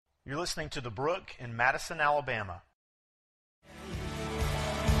You're listening to The Brook in Madison, Alabama.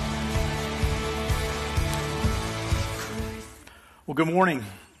 Well, good morning.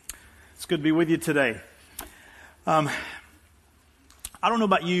 It's good to be with you today. I don't know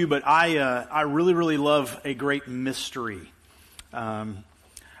about you, but I really love a great mystery. I've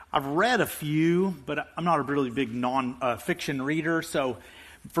read a few, but I'm not a really big non-fiction reader. So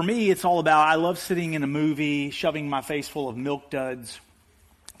for me, it's all about, I love sitting in a movie, shoving my face full of Milk Duds,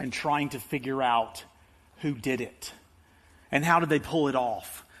 and trying to figure out who did it and how did they pull it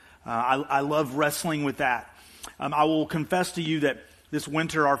off. I love wrestling with that. I will confess to you that this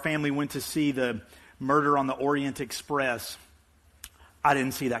winter our family went to see the Murder on the Orient Express. I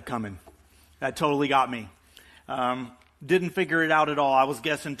didn't see that coming. That totally got me. Didn't figure it out at all. I was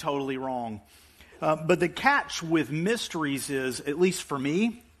guessing totally wrong. But the catch with mysteries is, at least for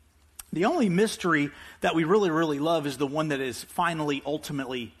me, the only mystery that we really love is the one that is finally,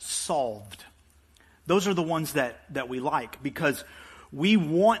 ultimately solved. Those are the ones that we like because we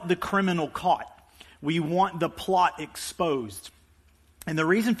want the criminal caught. We want the plot exposed. And the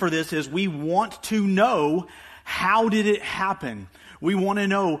reason for this is we want to know, how did it happen? We want to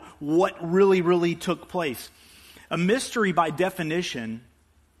know what really took place. A mystery, by definition,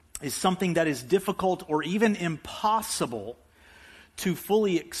 is something that is difficult or even impossible to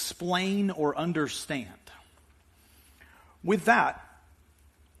fully explain or understand. With that,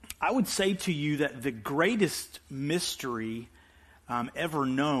 I would say to you that the greatest mystery ever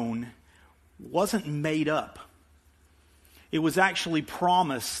known wasn't made up. It was actually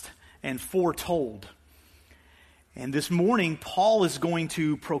promised and foretold. And this morning, Paul is going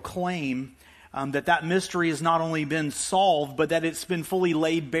to proclaim that mystery has not only been solved, but that it's been fully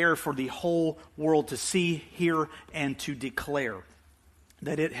laid bare for the whole world to see, hear, and to declare.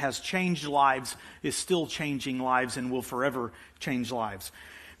 That it has changed lives, is still changing lives, and will forever change lives.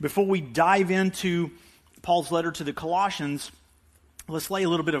 Before we dive into Paul's letter to the Colossians, let's lay a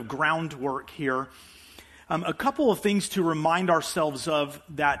little bit of groundwork here. A couple of things to remind ourselves of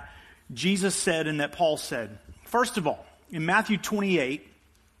that Jesus said and that Paul said. First of all, in Matthew 28,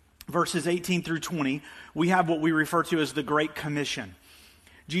 verses 18 through 20, we have what we refer to as the Great Commission.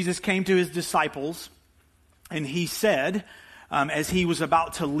 Jesus came to his disciples and he said, as he was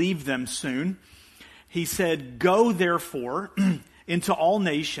about to leave them soon, he said, "Go therefore into all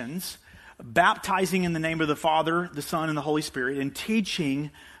nations, baptizing in the name of the Father, the Son, and the Holy Spirit, and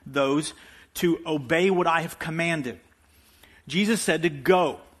teaching those to obey what I have commanded." Jesus said to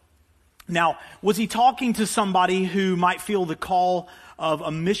go. Now, was he talking to somebody who might feel the call of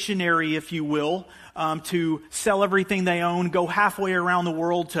a missionary, if you will, to sell everything they own, go halfway around the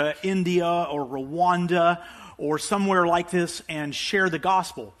world to India or Rwanda or somewhere like this and share the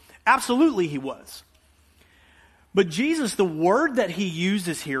gospel? Absolutely he was. But Jesus, the word that he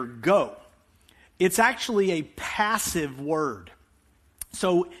uses here, go, it's actually a passive word.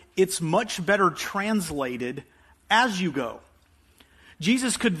 So it's much better translated as you go.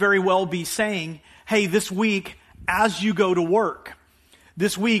 Jesus could very well be saying, hey, this week as you go to work,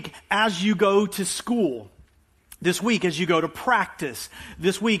 this week as you go to school, this week as you go to practice,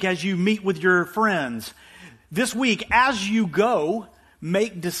 this week as you meet with your friends, this week as you go,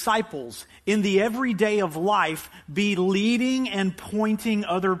 make disciples. In the everyday of life, be leading and pointing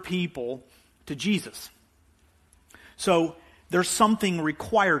other people to Jesus. So there's something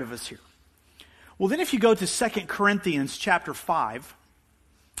required of us here. Well, then if you go to 2 Corinthians chapter 5,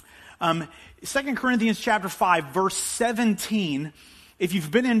 2 Corinthians chapter 5, verse 17, if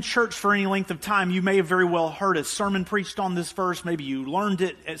you've been in church for any length of time, you may have very well heard a sermon preached on this verse. Maybe you learned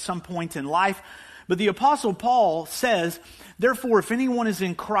it at some point in life. But the Apostle Paul says, "Therefore, if anyone is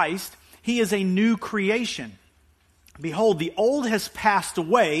in Christ, he is a new creation. Behold, the old has passed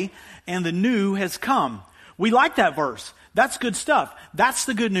away, and the new has come." We like that verse. That's good stuff. That's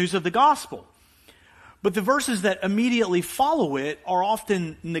the good news of the gospel. But the verses that immediately follow it are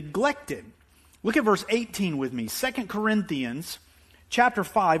often neglected. Look at verse 18 with me. 2 Corinthians chapter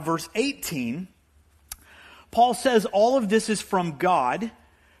 5, verse 18. Paul says, "All of this is from God,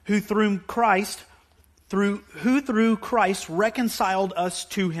 who through Christ reconciled us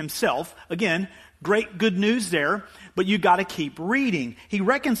to himself." Again, great good news there, but you got to keep reading. He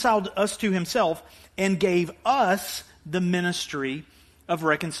reconciled us to himself and gave us the ministry of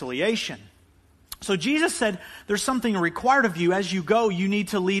reconciliation. So Jesus said, there's something required of you. As you go, you need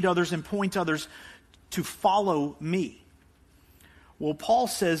to lead others and point others to follow me. Well, Paul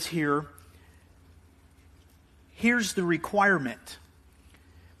says here, here's the requirement.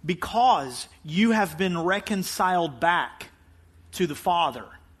 Because you have been reconciled back to the Father,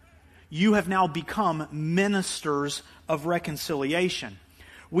 you have now become ministers of reconciliation.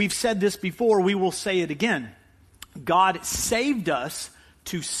 We've said this before, we will say it again. God saved us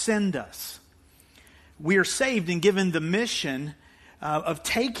to send us. We are saved and given the mission of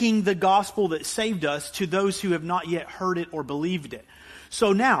taking the gospel that saved us to those who have not yet heard it or believed it.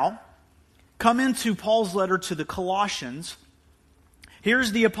 So now, come into Paul's letter to the Colossians.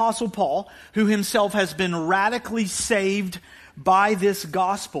 Here's the Apostle Paul, who himself has been radically saved by this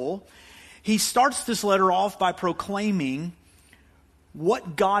gospel. He starts this letter off by proclaiming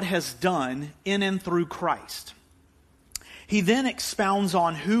what God has done in and through Christ. He then expounds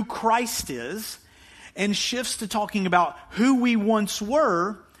on who Christ is and shifts to talking about who we once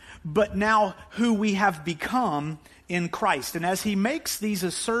were, but now who we have become in Christ. And as he makes these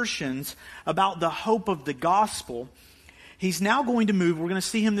assertions about the hope of the gospel, he's now going to move, we're going to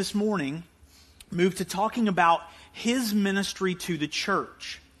see him this morning, move to talking about his ministry to the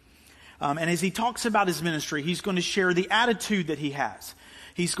church. And as he talks about his ministry, he's going to share the attitude that he has.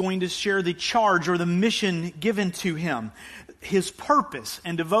 He's going to share the charge or the mission given to him, his purpose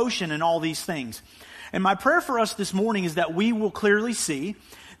and devotion and all these things. And my prayer for us this morning is that we will clearly see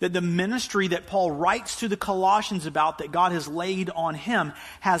that the ministry that Paul writes to the Colossians about, that God has laid on him,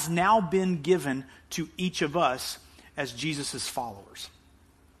 has now been given to each of us as Jesus' followers.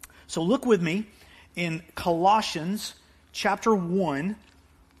 So look with me in Colossians chapter 1,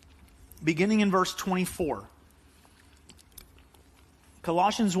 beginning in verse 24.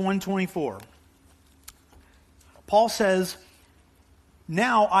 Colossians 1:24. Paul says,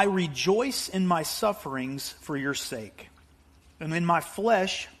 "Now I rejoice in my sufferings for your sake. And in my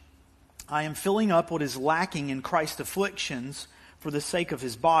flesh I am filling up what is lacking in Christ's afflictions for the sake of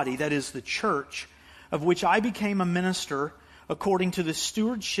his body, that is the church, of which I became a minister according to the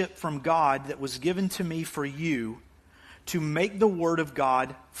stewardship from God that was given to me for you, to make the word of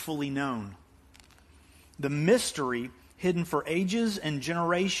God fully known. The mystery hidden for ages and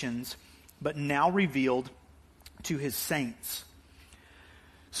generations, but now revealed to his saints."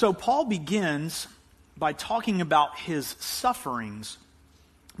 So Paul begins by talking about his sufferings,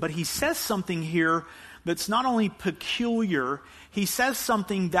 but he says something here that's not only peculiar, he says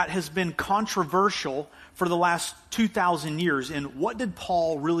something that has been controversial for the last 2,000 years. And what did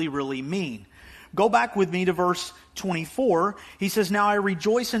Paul really mean? Go back with me to verse 24. He says, "Now I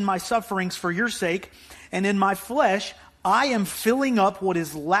rejoice in my sufferings for your sake, and in my flesh I am filling up what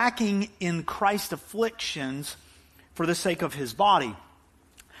is lacking in Christ's afflictions for the sake of his body."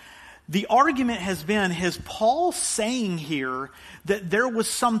 The argument has been, is Paul saying here that there was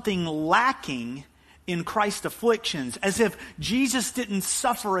something lacking in Christ's afflictions, as if Jesus didn't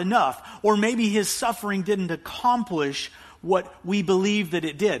suffer enough, or maybe his suffering didn't accomplish what we believe that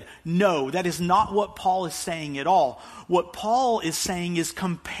it did? No, that is not what Paul is saying at all. What Paul is saying is,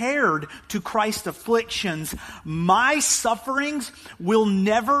 compared to Christ's afflictions, my sufferings will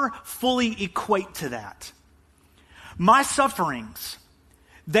never fully equate to that. My sufferings,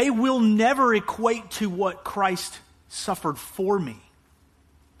 they will never equate to what Christ suffered for me.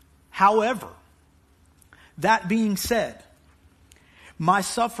 However, that being said, my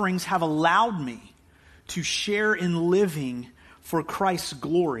sufferings have allowed me to share in living for Christ's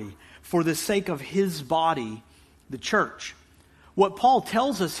glory, for the sake of his body, the church. What Paul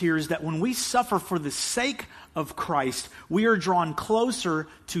tells us here is that when we suffer for the sake of Christ, we are drawn closer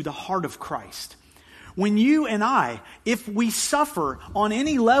to the heart of Christ. When you and I, if we suffer on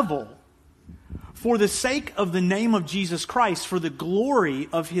any level for the sake of the name of Jesus Christ, for the glory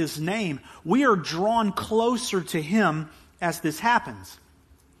of his name, we are drawn closer to him as this happens.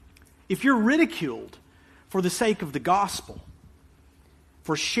 If you're ridiculed for the sake of the gospel,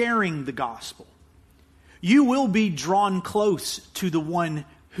 for sharing the gospel, you will be drawn close to the one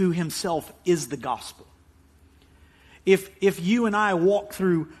who himself is the gospel. If you and I walk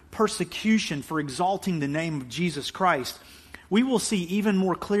through persecution for exalting the name of Jesus Christ, we will see even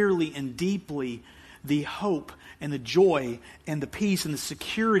more clearly and deeply the hope and the joy and the peace and the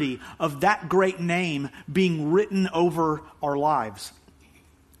security of that great name being written over our lives.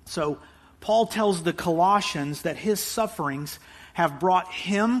 So Paul tells the Colossians that his sufferings have brought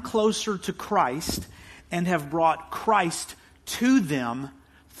him closer to Christ and have brought Christ to them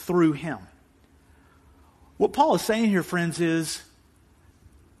through him. What Paul is saying here, friends, is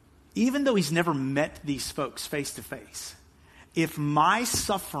even though he's never met these folks face to face, if my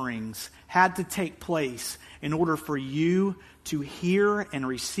sufferings had to take place in order for you to hear and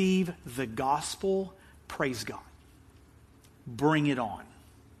receive the gospel, praise God. Bring it on.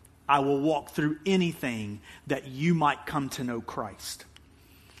 I will walk through anything that you might come to know Christ.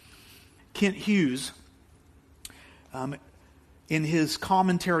 Kent Hughes, in his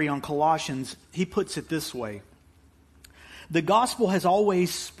commentary on Colossians, he puts it this way. The gospel has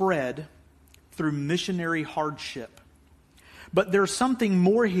always spread through missionary hardship. But there's something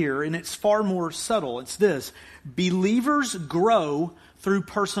more here, and it's far more subtle. It's this: believers grow through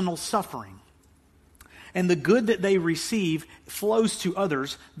personal suffering, and the good that they receive flows to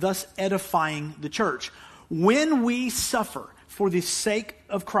others, thus edifying the church. When we suffer for the sake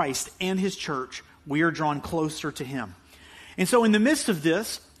of Christ and His church, we are drawn closer to Him. And so in the midst of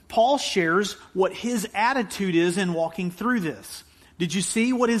this, Paul shares what his attitude is in walking through this. Did you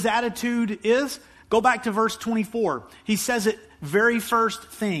see what his attitude is? Go back to verse 24. He says it very first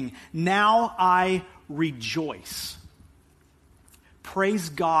thing. Now I rejoice. Praise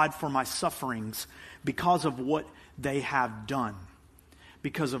God for my sufferings because of what they have done.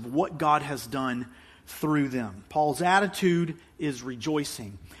 Because of what God has done through them. Paul's attitude is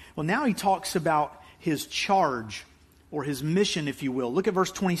rejoicing. Well, now he talks about his charge, or his mission, if you will. Look at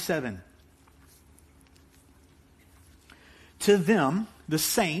verse 27. To them, the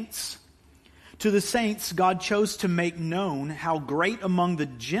saints, God chose to make known how great among the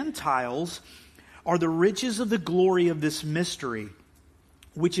Gentiles are the riches of the glory of this mystery,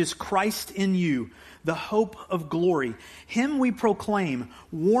 which is Christ in you, the hope of glory. Him we proclaim,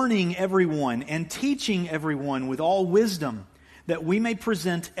 warning everyone and teaching everyone with all wisdom, that we may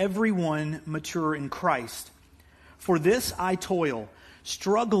present everyone mature in Christ. For this I toil,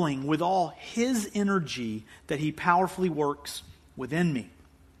 struggling with all His energy that He powerfully works within me.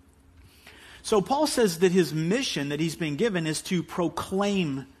 So Paul says that his mission that he's been given is to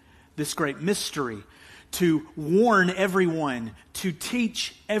proclaim this great mystery, to warn everyone, to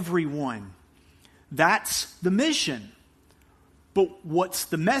teach everyone. That's the mission. But what's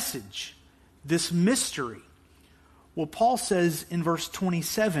the message? This mystery. Well, Paul says in verse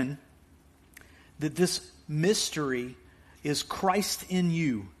 27 that this mystery is Christ in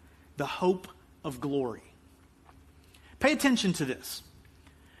you, the hope of glory. Pay attention to this.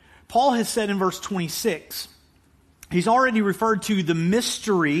 Paul has said in verse 26, he's already referred to the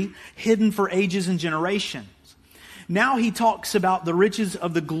mystery hidden for ages and generations. Now he talks about the riches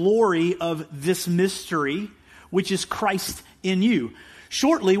of the glory of this mystery, which is Christ in you.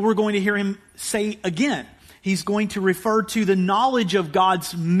 Shortly, we're going to hear him say again, he's going to refer to the knowledge of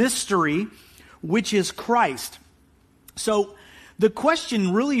God's mystery, which is Christ. So the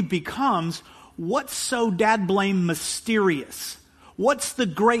question really becomes, what's so dad-blame mysterious? What's the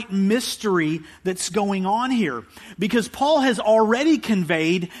great mystery that's going on here? Because Paul has already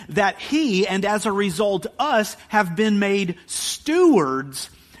conveyed that he, and as a result us, have been made stewards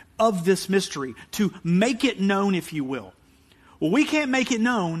of this mystery, to make it known, if you will. Well, we can't make it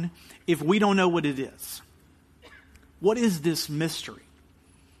known if we don't know what it is. What is this mystery?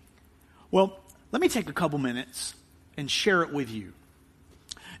 Well, let me take a couple minutes and share it with you.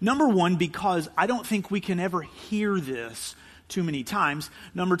 Number one, because I don't think we can ever hear this too many times.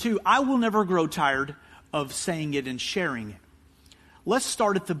 Number two, I will never grow tired of saying it and sharing it. Let's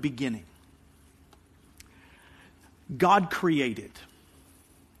start at the beginning. God created.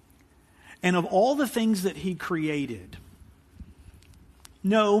 And of all the things that He created,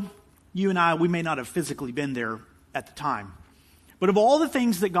 no, you and I, we may not have physically been there at the time. But of all the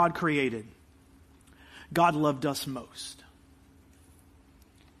things that God created, God loved us most.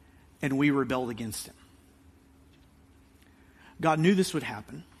 And we rebelled against Him. God knew this would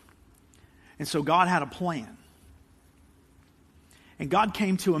happen. And so God had a plan. And God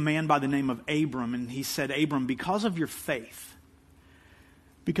came to a man by the name of Abram, and He said, Abram, because of your faith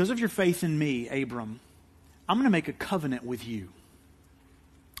in me, Abram, I'm going to make a covenant with you.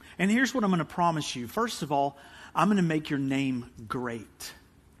 And here's what I'm going to promise you. First of all, I'm going to make your name great.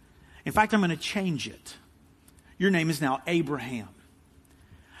 In fact, I'm going to change it. Your name is now Abraham.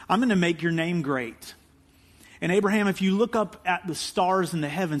 I'm going to make your name great. And Abraham, if you look up at the stars in the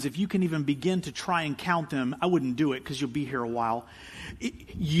heavens, if you can even begin to try and count them, I wouldn't do it because you'll be here a while.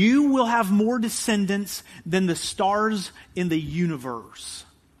 You will have more descendants than the stars in the universe.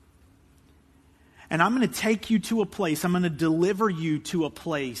 And I'm going to take you to a place, I'm going to deliver you to a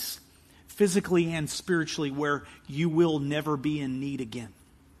place, physically and spiritually, where you will never be in need again.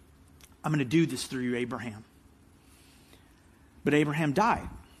 I'm going to do this through you, Abraham. But Abraham died.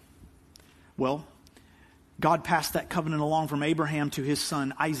 Well, God passed that covenant along from Abraham to his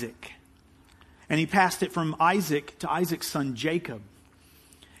son Isaac. And He passed it from Isaac to Isaac's son Jacob.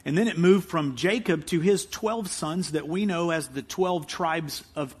 And then it moved from Jacob to his 12 sons that we know as the 12 tribes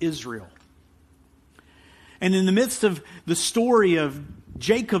of Israel. And in the midst of the story of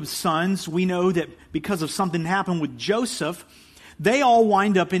Jacob's sons, we know that because of something that happened with Joseph, they all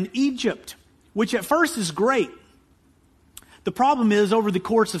wind up in Egypt, which at first is great. The problem is, over the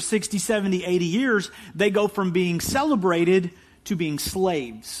course of 60, 70, 80 years, they go from being celebrated to being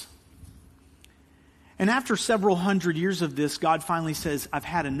slaves. And after several hundred years of this, God finally says, I've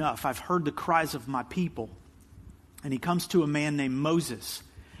had enough. I've heard the cries of my people. And he comes to a man named Moses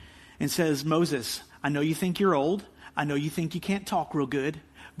and says, Moses, I know you think you're old. I know you think you can't talk real good,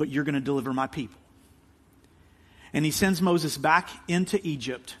 but you're going to deliver my people. And he sends Moses back into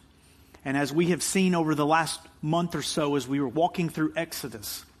Egypt. And as we have seen over the last month or so, as we were walking through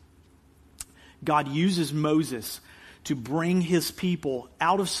Exodus, God uses Moses to bring his people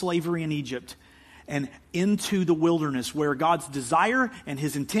out of slavery in Egypt and into the wilderness, where God's desire and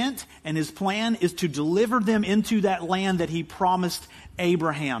his intent and his plan is to deliver them into that land that he promised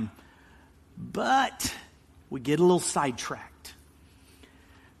Abraham. But we get a little sidetracked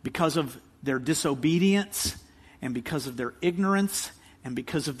because of their disobedience and because of their ignorance and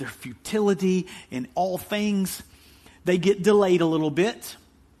because of their futility in all things. They get delayed a little bit.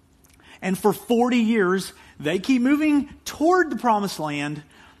 And for 40 years, they keep moving toward the promised land,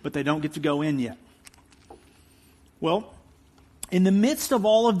 but they don't get to go in yet. Well, in the midst of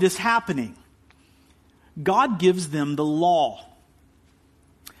all of this happening, God gives them the law.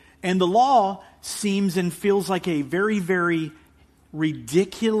 And the law seems and feels like a very, very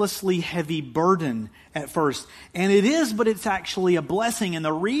ridiculously heavy burden at first. And it is, but it's actually a blessing. And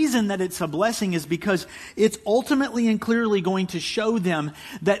the reason that it's a blessing is because it's ultimately and clearly going to show them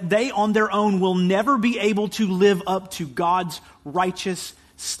that they on their own will never be able to live up to God's righteous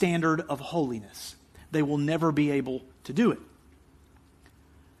standard of holiness. They will never be able to do it.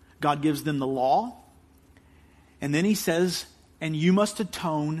 God gives them the law, and then he says, and you must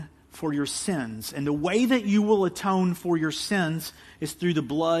atone for your sins. And the way that you will atone for your sins is through the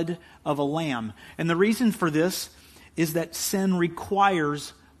blood of a lamb. And the reason for this is that sin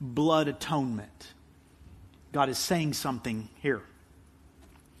requires blood atonement. God is saying something here.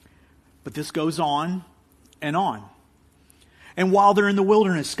 But this goes on and on. And while they're in the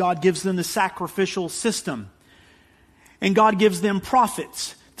wilderness, God gives them the sacrificial system. And God gives them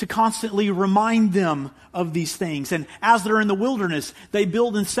prophets to constantly remind them of these things. And as they're in the wilderness, they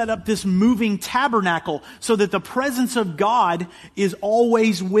build and set up this moving tabernacle so that the presence of God is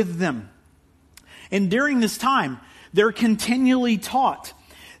always with them. And during this time, they're continually taught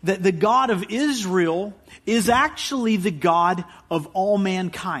that the God of Israel is actually the God of all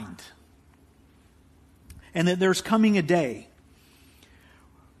mankind. And that there's coming a day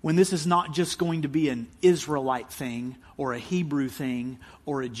when this is not just going to be an Israelite thing or a Hebrew thing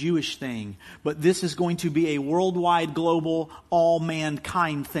or a Jewish thing, but this is going to be a worldwide, global, all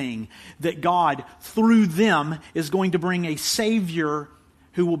mankind thing. That God, through them, is going to bring a Savior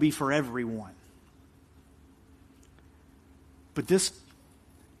who will be for everyone. But this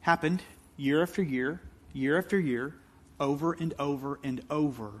happened year after year, over and over and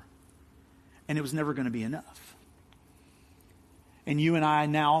over. And it was never going to be enough. And you and I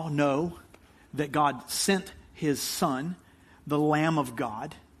now know that God sent his Son, the Lamb of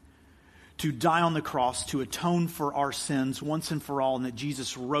God, to die on the cross to atone for our sins once and for all, and that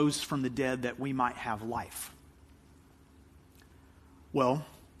Jesus rose from the dead that we might have life. Well,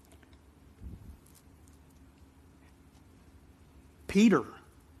 Peter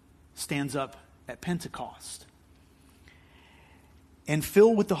stands up at Pentecost. And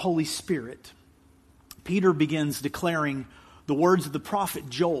filled with the Holy Spirit, Peter begins declaring the words of the prophet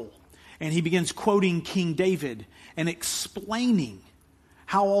Joel. And he begins quoting King David and explaining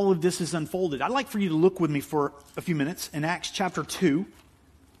how all of this is unfolded. I'd like for you to look with me for a few minutes in Acts chapter 2.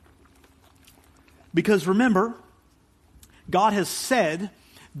 Because remember, God has said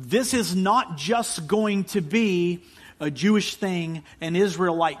this is not just going to be a Jewish thing, an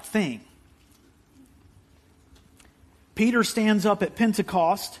Israelite thing. Peter stands up at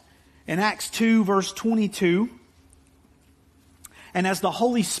Pentecost in Acts 2 verse 22. And as the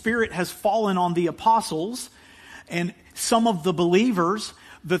Holy Spirit has fallen on the apostles and some of the believers,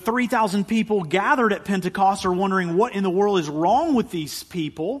 the 3,000 people gathered at Pentecost are wondering what in the world is wrong with these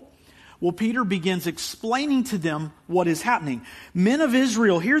people. Well, Peter begins explaining to them what is happening. Men of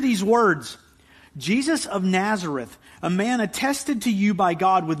Israel, hear these words. Jesus of Nazareth, a man attested to you by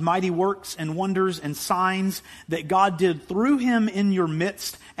God with mighty works and wonders and signs that God did through him in your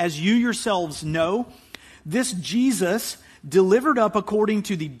midst, as you yourselves know. This Jesus, delivered up according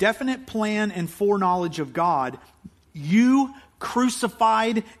to the definite plan and foreknowledge of God, you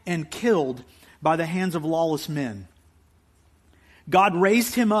crucified and killed by the hands of lawless men. God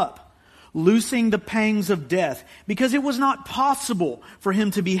raised him up, loosing the pangs of death, because it was not possible for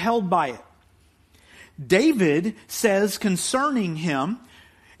him to be held by it. David says concerning him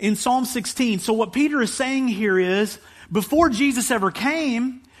in Psalm 16, so what Peter is saying here is, Before Jesus ever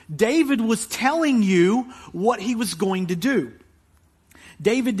came, David was telling you what he was going to do.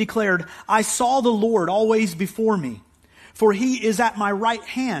 David declared, I saw the Lord always before me, for he is at my right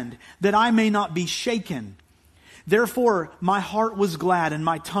hand, that I may not be shaken. Therefore my heart was glad and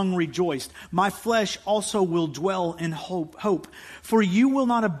my tongue rejoiced. My flesh also will dwell in hope. For you will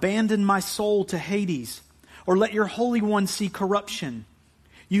not abandon my soul to Hades, or let your Holy One see corruption.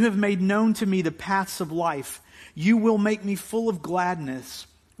 You have made known to me the paths of life. You will make me full of gladness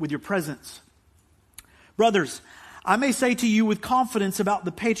with your presence. Brothers, I may say to you with confidence about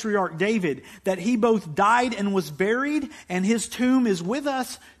the patriarch David, that he both died and was buried, and his tomb is with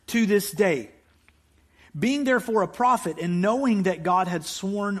us to this day. Being therefore a prophet, and knowing that God had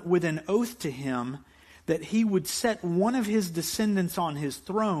sworn with an oath to him that he would set one of his descendants on his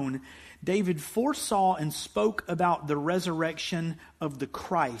throne, David foresaw and spoke about the resurrection of the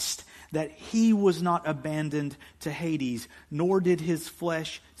Christ, that he was not abandoned to Hades, nor did his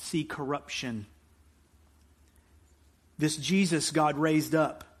flesh see corruption. This Jesus God raised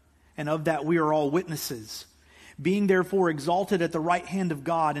up, and of that we are all witnesses. Being therefore exalted at the right hand of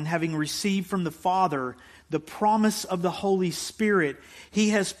God, and having received from the Father the promise of the Holy Spirit, he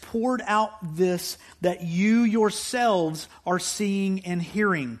has poured out this that you yourselves are seeing and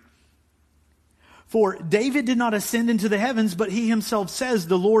hearing. For David did not ascend into the heavens, but he himself says,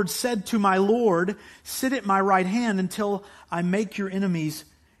 the Lord said to my Lord, sit at my right hand until I make your enemies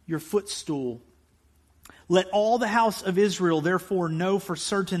your footstool. Let all the house of Israel therefore know for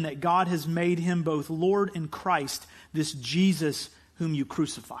certain that God has made him both Lord and Christ, this Jesus whom you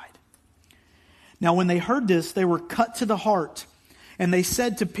crucified. Now when they heard this, they were cut to the heart, and they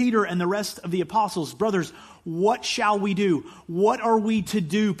said to Peter and the rest of the apostles, brothers, what shall we do? What are we to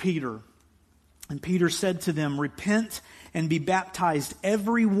do, Peter? And Peter said to them, repent and be baptized,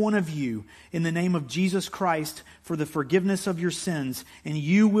 every one of you, in the name of Jesus Christ for the forgiveness of your sins, and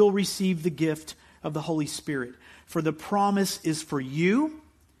you will receive the gift of the Holy Spirit. For the promise is for you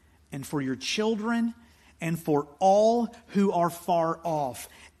and for your children and for all who are far off,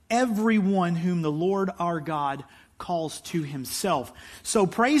 everyone whom the Lord our God calls to himself. So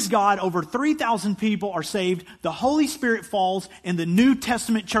praise God, over 3,000 people are saved, the Holy Spirit falls, and the New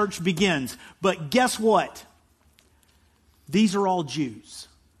Testament church begins. But guess what? These are all Jews.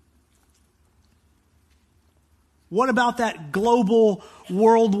 What about that global,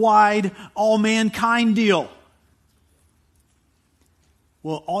 worldwide, all mankind deal?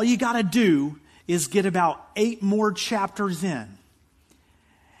 Well, all you got to do is get about 8 more chapters in,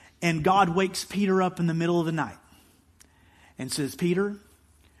 and God wakes Peter up in the middle of the night and says, Peter,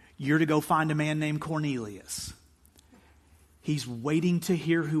 you're to go find a man named Cornelius. He's waiting to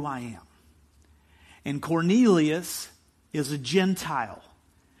hear who I am. And Cornelius is a Gentile,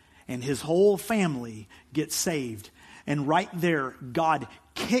 and his whole family gets saved. And right there, God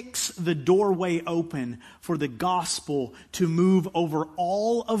kicks the doorway open for the gospel to move over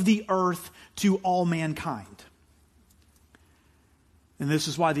all of the earth to all mankind. And this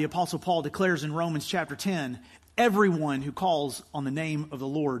is why the Apostle Paul declares in Romans chapter 10, everyone who calls on the name of the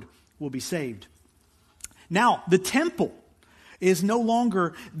Lord will be saved. Now, the temple is no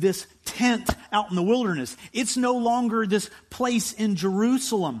longer this tent out in the wilderness. It's no longer this place in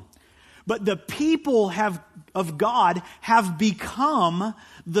Jerusalem. But the people of God have become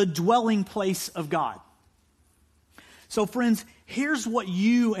the dwelling place of God. So friends, here's what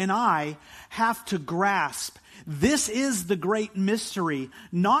you and I have to grasp. This is the great mystery,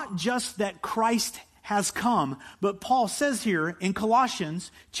 not just that Christ has come, but Paul says here in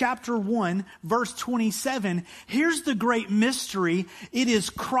Colossians chapter 1, verse 27, here's the great mystery. It is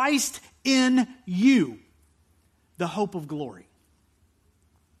Christ in you, the hope of glory.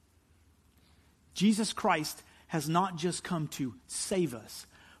 Jesus Christ has not just come to save us,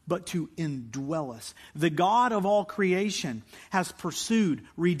 but to indwell us. The God of all creation has pursued,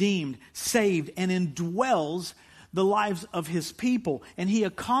 redeemed, saved, and indwells the lives of his people. And he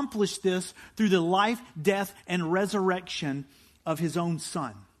accomplished this through the life, death, and resurrection of his own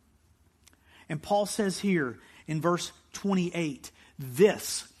Son. And Paul says here in verse 28,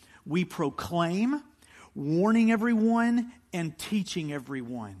 this we proclaim, warning everyone and teaching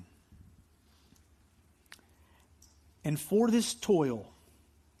everyone. And for this toil,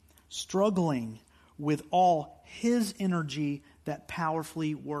 struggling with all his energy that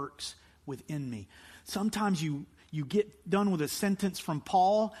powerfully works within me. Sometimes you get done with a sentence from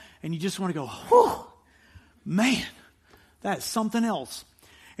Paul and you just want to go, whew, man, that's something else.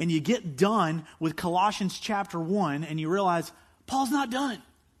 And you get done with Colossians chapter 1 and you realize, Paul's not done.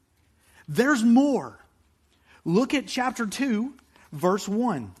 There's more. Look at chapter 2, verse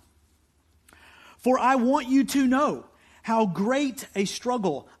 1. For I want you to know how great a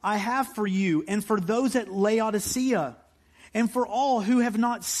struggle I have for you and for those at Laodicea and for all who have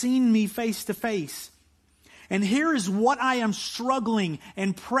not seen me face to face. And here is what I am struggling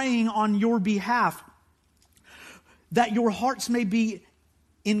and praying on your behalf, that your hearts may be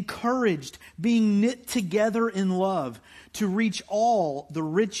encouraged, being knit together in love, to reach all the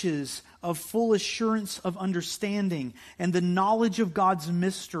riches of full assurance of understanding and the knowledge of God's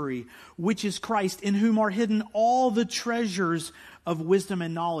mystery, which is Christ, in whom are hidden all the treasures of wisdom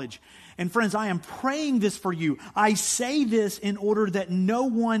and knowledge. And friends, I am praying this for you. I say this in order that no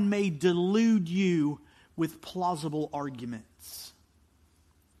one may delude you with plausible arguments.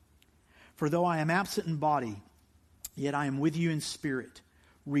 For though I am absent in body, yet I am with you in spirit,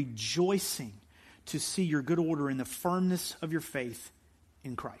 rejoicing to see your good order in the firmness of your faith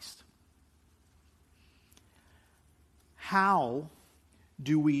in Christ. How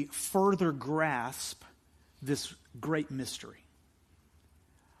do we further grasp this great mystery?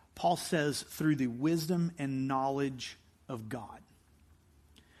 Paul says, through the wisdom and knowledge of God.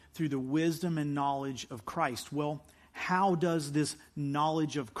 Through the wisdom and knowledge of Christ. Well, how does this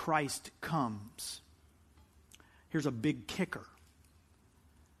knowledge of Christ comes? Here's a big kicker.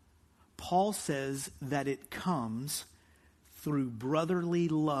 Paul says that it comes through brotherly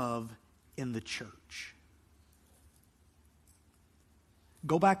love in the church.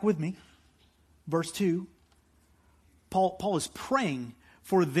 Go back with me. Verse 2. Paul is praying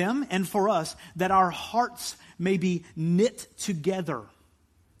for them and for us that our hearts may be knit together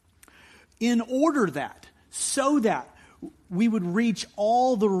in order that, so that we would reach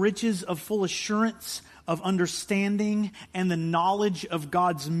all the riches of full assurance of understanding and the knowledge of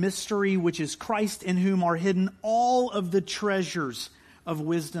God's mystery, which is Christ, in whom are hidden all of the treasures of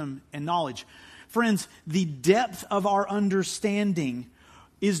wisdom and knowledge. Friends, the depth of our understanding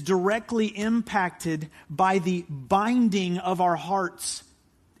is directly impacted by the binding of our hearts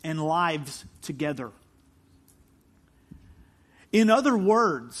and lives together. In other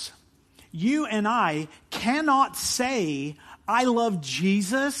words, you and I cannot say, I love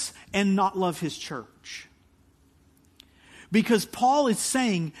Jesus and not love His church. Because Paul is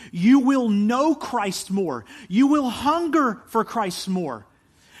saying, you will know Christ more. You will hunger for Christ more.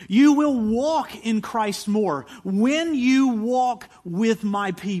 You will walk in Christ more when you walk with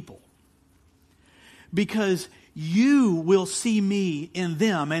my people. Because you will see me in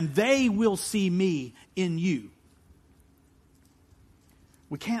them and they will see me in you.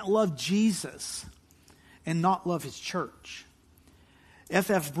 We can't love Jesus and not love His church.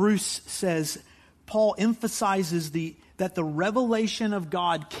 F.F. Bruce says, Paul emphasizes that the revelation of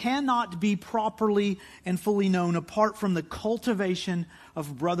God cannot be properly and fully known apart from the cultivation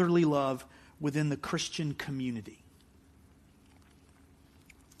of brotherly love within the Christian community.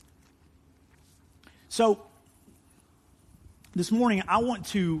 So, this morning I want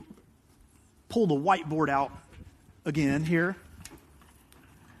to pull the whiteboard out again here.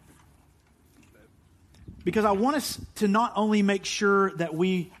 Because I want us to not only make sure that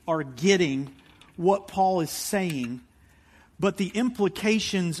we are getting what Paul is saying, but the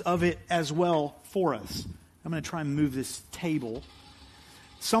implications of it as well for us. I'm going to try and move this table.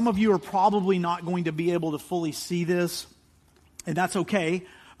 Some of you are probably not going to be able to fully see this, and that's okay.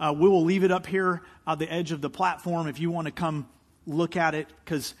 We will leave it up here at the edge of the platform if you want to come look at it,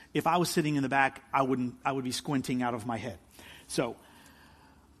 because if I was sitting in the back, I would be squinting out of my head. So,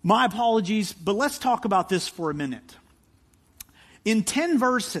 my apologies, but let's talk about this for a minute. In 10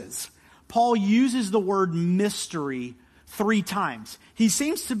 verses, Paul uses the word mystery 3 times. He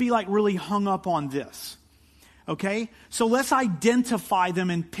seems to be like really hung up on this. Okay? So let's identify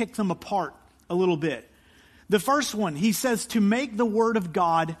them and pick them apart a little bit. The first one, he says to make the word of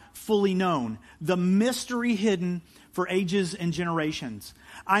God fully known, the mystery hidden for ages and generations.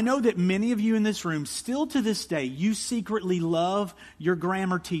 I know that many of you in this room, still to this day, you secretly love your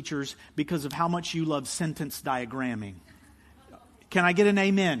grammar teachers because of how much you love sentence diagramming. Can I get an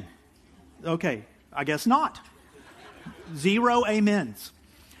amen? Okay, I guess not. 0 amens.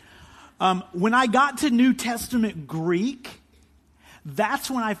 When I got to New Testament Greek, that's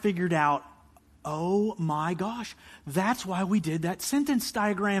when I figured out, oh my gosh, that's why we did that sentence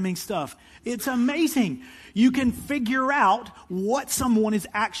diagramming stuff. It's amazing. You can figure out what someone is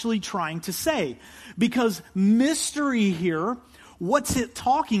actually trying to say. Because mystery here, what's it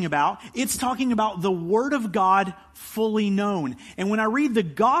talking about? It's talking about the Word of God fully known. And when I read the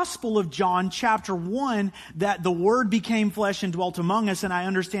Gospel of John, chapter 1, that the Word became flesh and dwelt among us, and I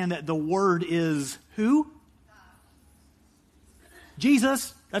understand that the Word is who?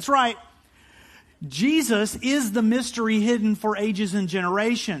 Jesus. That's right. Jesus is the mystery hidden for ages and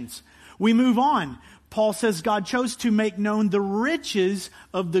generations. We move on. Paul says God chose to make known the riches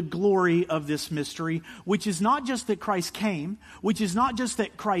of the glory of this mystery, which is not just that Christ came, which is not just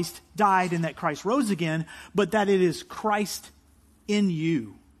that Christ died and that Christ rose again, but that it is Christ in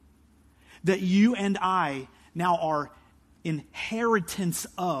you. That you and I now are inheritance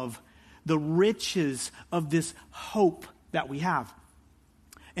of the riches of this hope that we have.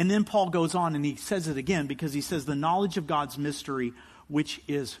 And then Paul goes on and he says it again because he says the knowledge of God's mystery, which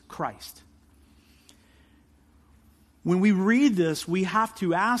is Christ. When we read this, we have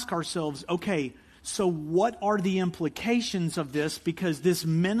to ask ourselves, okay, so what are the implications of this? Because this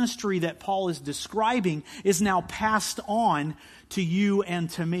ministry that Paul is describing is now passed on to you and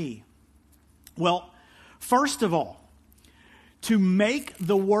to me. Well, first of all, to make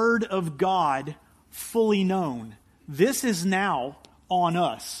the Word of God fully known, this is now on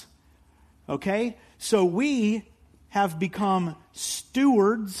us. Okay? So we have become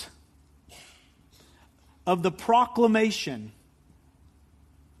stewards of the proclamation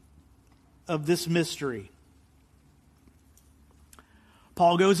of this mystery.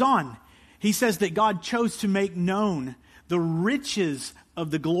 Paul goes on. He says that God chose to make known the riches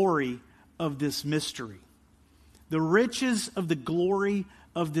of the glory of this mystery. The riches of the glory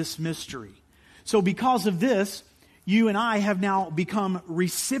of this mystery. So because of this, you and I have now become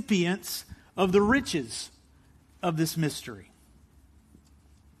recipients of the riches of this mystery.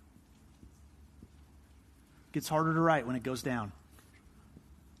 Gets harder to write when it goes down.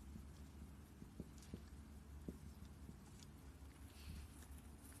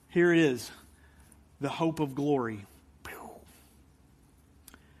 Here it is, the hope of glory.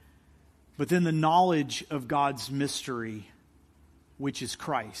 But then the knowledge of God's mystery, which is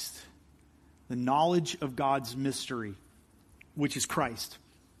Christ. The knowledge of God's mystery, which is Christ.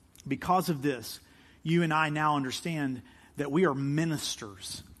 Because of this, you and I now understand that we are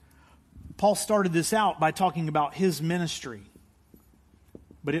ministers. Paul started this out by talking about his ministry,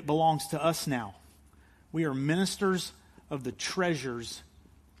 but it belongs to us now. We are ministers of the treasures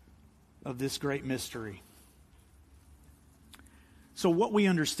of this great mystery. So what we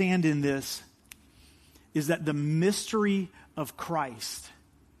understand in this is that the mystery of Christ,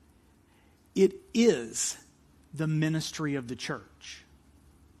 it is the ministry of the church.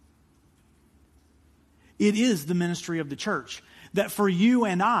 It is the ministry of the church. That for you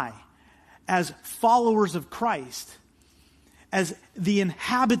and I, as followers of Christ, as the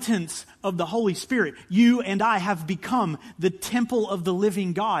inhabitants of the Holy Spirit, you and I have become the temple of the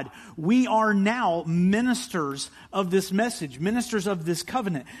living God. We are now ministers of this message, ministers of this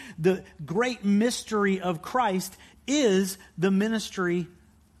covenant. The great mystery of Christ is the ministry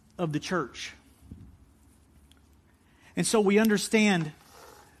of the church. And so we understand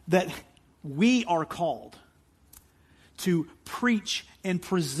that we are called to preach and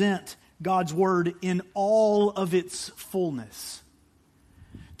present God's word in all of its fullness,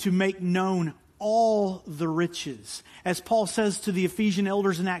 to make known all the riches. As Paul says to the Ephesian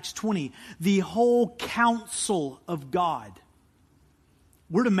elders in Acts 20, the whole counsel of God.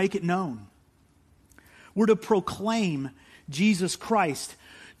 We're to make it known. We're to proclaim Jesus Christ,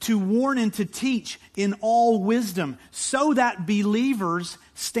 to warn and to teach in all wisdom, so that believers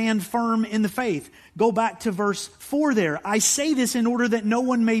stand firm in the faith. Go back to verse 4 there. I say this in order that no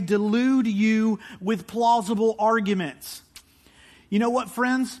one may delude you with plausible arguments. You know what,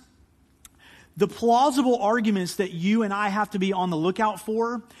 friends? The plausible arguments that you and I have to be on the lookout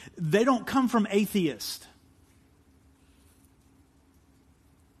for, they don't come from atheists.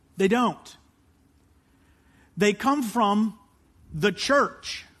 They don't. They come from the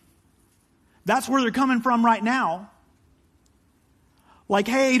church. That's where they're coming from right now. Like,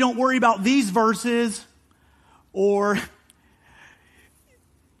 hey, don't worry about these verses. Or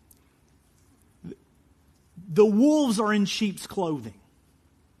the wolves are in sheep's clothing.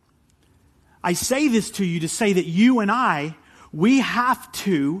 I say this to you to say that you and I, we have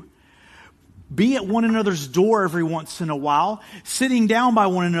to be at one another's door every once in a while, sitting down by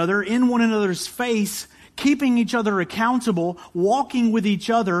one another, in one another's face, keeping each other accountable, walking with each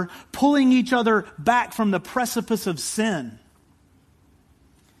other, pulling each other back from the precipice of sin.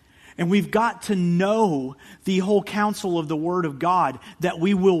 And we've got to know the whole counsel of the Word of God, that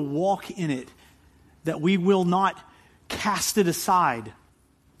we will walk in it, that we will not cast it aside.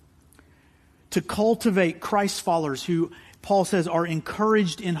 To cultivate Christ's followers who, Paul says, are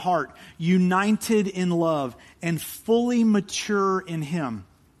encouraged in heart, united in love, and fully mature in Him.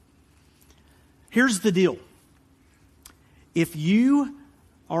 Here's the deal. If you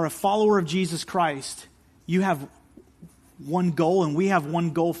are a follower of Jesus Christ, you have one goal, and we have one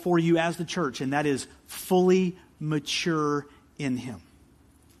goal for you as the church, and that is fully mature in Him.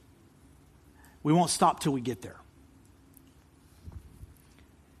 We won't stop till we get there.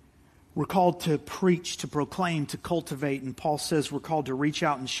 We're called to preach, to proclaim, to cultivate, and Paul says we're called to reach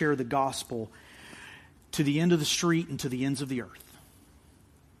out and share the gospel to the end of the street and to the ends of the earth.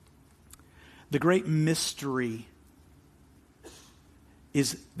 The great mystery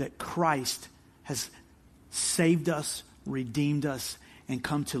is that Christ has saved us, redeemed us, and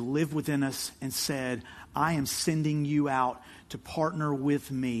come to live within us and said, I am sending you out to partner with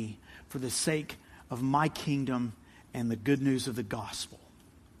me for the sake of my kingdom and the good news of the gospel.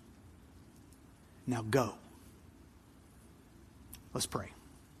 Now go. Let's pray.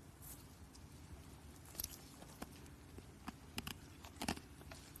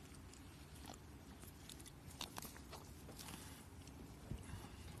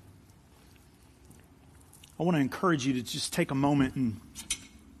 I want to encourage you to just take a moment and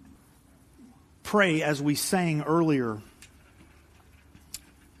pray as we sang earlier.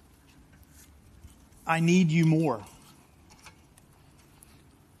 I need you more.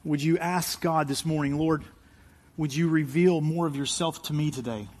 Would you ask God this morning, Lord, would you reveal more of yourself to me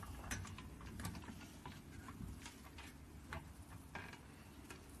today?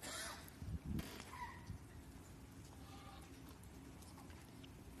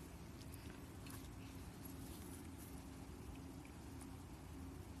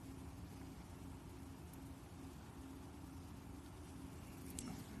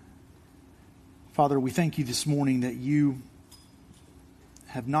 Father, we thank you this morning that you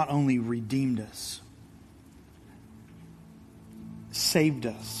have not only redeemed us, saved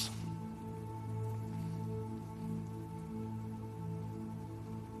us,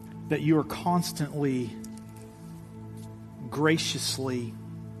 that you are constantly, graciously,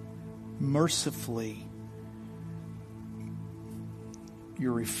 mercifully,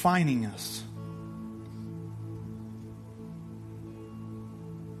 you're refining us.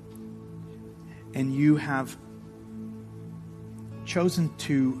 And you have chosen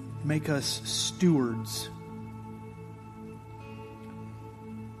to make us stewards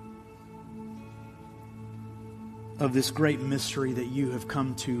of this great mystery that you have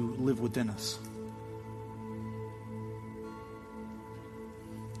come to live within us.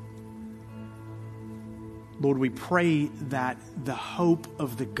 Lord, we pray that the hope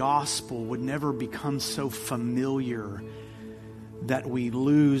of the gospel would never become so familiar that we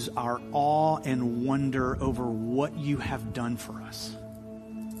lose our awe and wonder over what you have done for us.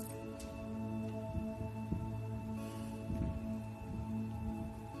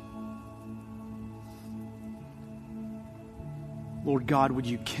 Lord God, would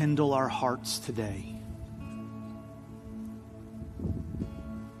you kindle our hearts today?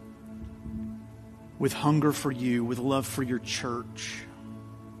 With hunger for you, with love for your church,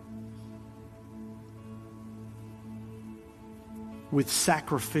 with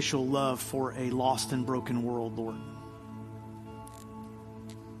sacrificial love for a lost and broken world, Lord.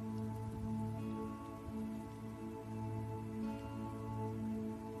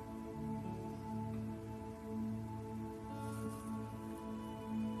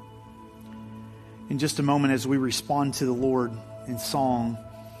 In just a moment, as we respond to the Lord in song,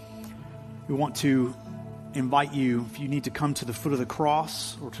 we want to invite you, if you need to come to the foot of the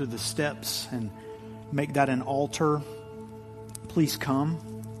cross or to the steps and make that an altar, please come.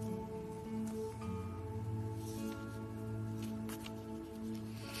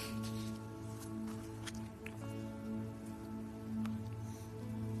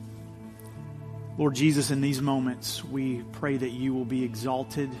 Lord Jesus, in these moments, we pray that you will be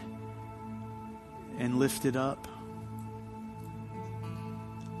exalted and lifted up.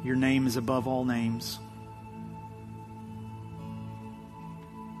 Your name is above all names.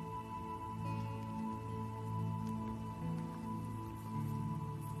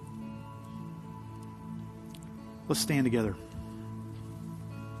 Let's stand together.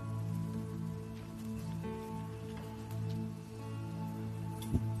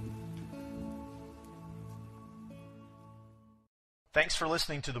 Thanks for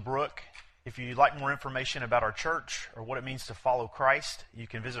listening to The Brook. If you'd like more information about our church or what it means to follow Christ, you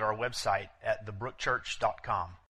can visit our website at thebrookchurch.com.